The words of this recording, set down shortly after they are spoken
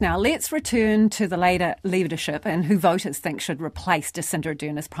Now, let's return to the Labour leadership and who voters think should replace Jacinda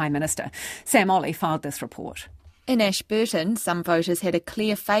Ardern as Prime Minister. Sam Olley filed this report. In Ashburton, some voters had a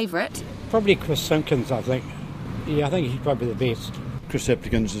clear favourite. Probably Chris Simpkins, I think. Yeah, I think he's probably the best. Chris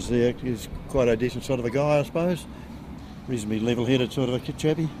Hipkins is there. He's quite a decent sort of a guy, I suppose. Reasonably level-headed sort of a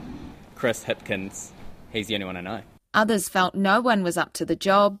chappy. Chris Hipkins, he's the only one I know. Others felt no one was up to the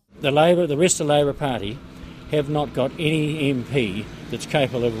job. The rest of the Labour Party have not got any MP that's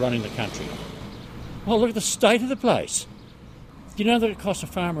capable of running the country. Well, look at the state of the place. You know that it costs a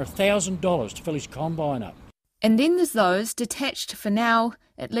farmer $1,000 to fill his combine up. And then there's those detached for now,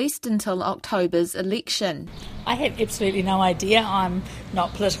 at least until October's election. I have absolutely no idea. I'm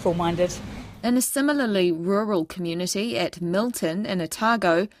not political minded. In a similarly rural community at Milton in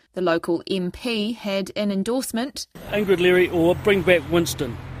Otago, the local MP had an endorsement. Ingrid Leary or bring back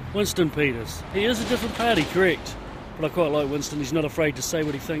Winston Peters. He is a different party, correct, but I quite like Winston. He's not afraid to say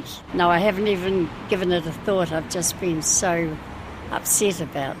what he thinks. No, I haven't even given it a thought. I've just been so upset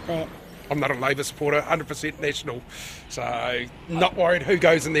about that. I'm not a Labour supporter, 100% National, so not worried who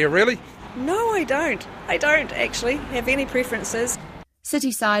goes in there, really. No, I don't. I don't actually have any preferences.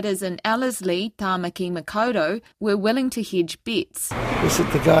 City-siders in Ellerslie, Tāmaki Makaurau, were willing to hedge bets. Is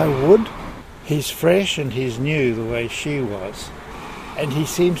it the guy Wood? He's fresh and he's new the way she was. And he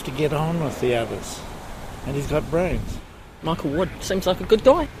seems to get on with the others. And he's got brains. Michael Wood seems like a good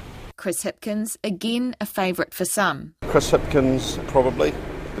guy. Chris Hipkins, again a favourite for some. Chris Hipkins, probably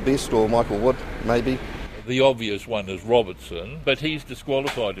the best, or Michael Wood, maybe. The obvious one is Robertson, but he's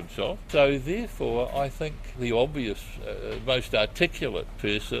disqualified himself. So therefore, I think the obvious, most articulate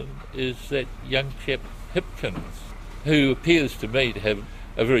person is that young chap Hipkins, who appears to me to have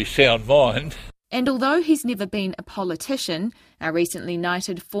a very sound mind. And although he's never been a politician, our recently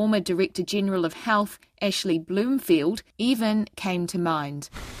knighted former Director General of Health, Ashley Bloomfield, even came to mind.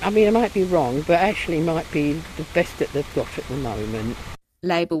 I mean, I might be wrong, but Ashley might be the best that they've got at the moment.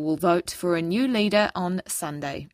 Labour will vote for a new leader on Sunday.